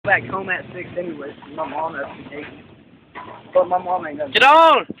back home at 6 anyways. My mom has to take me. But my mom ain't gonna. Get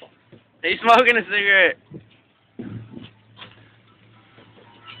on! He's smoking a cigarette.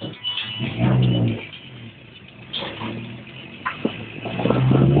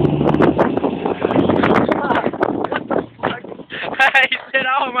 He said,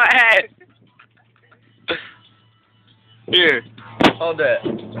 "Oh my ass." Here, hold that.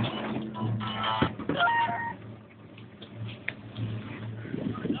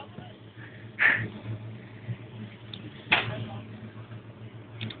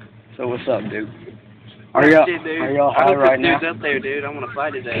 So what's up, dude? Are y'all high right now? Dude's up there, dude. I want to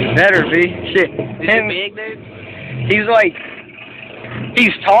fight his ass. Better be. Shit. Is he big, dude? He's like,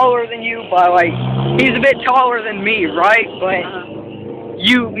 he's taller than you by like, he's a bit taller than me, right? But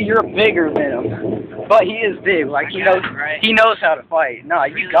you're bigger than him. But he is big. Like he knows how to fight. Nah,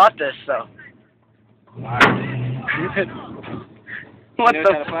 you got this though. What He knows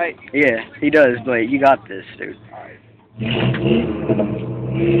the? how to fight? Yeah, he does. But you got this, dude.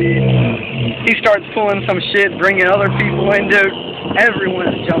 He starts pulling some shit, bringing other people in, dude.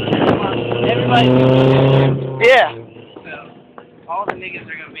 Everyone's jumping. Everybody. Yeah. So, all the niggas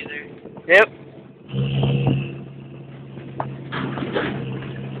are gonna be there. Yep.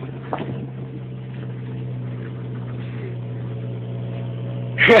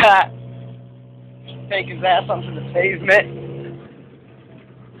 Take his ass onto the pavement.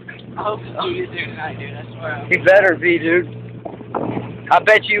 I hope so. He's there tonight, dude. I swear. He better be, dude. I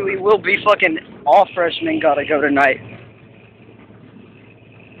bet you he will be. Fucking all freshmen gotta go tonight.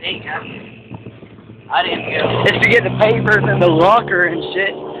 Hey, I didn't go. It's to get the papers in the locker and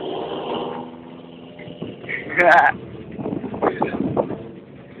shit.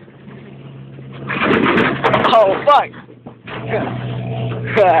 Oh, fuck.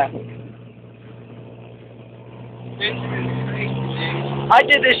 I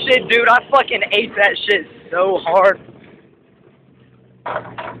did this shit, dude. I fucking ate that shit so hard.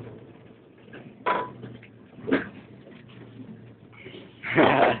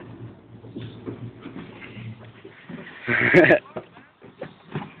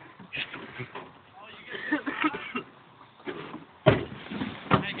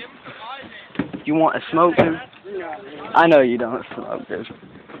 You want a smoke, dude? I know you don't smoke, dude.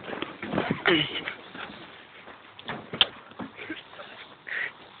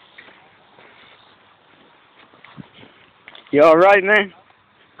 You alright, man?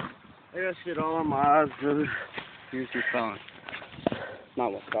 I got shit all on my eyes, brother. Here's your phone.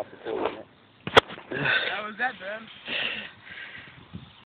 Not what stop recording it. How was that, man?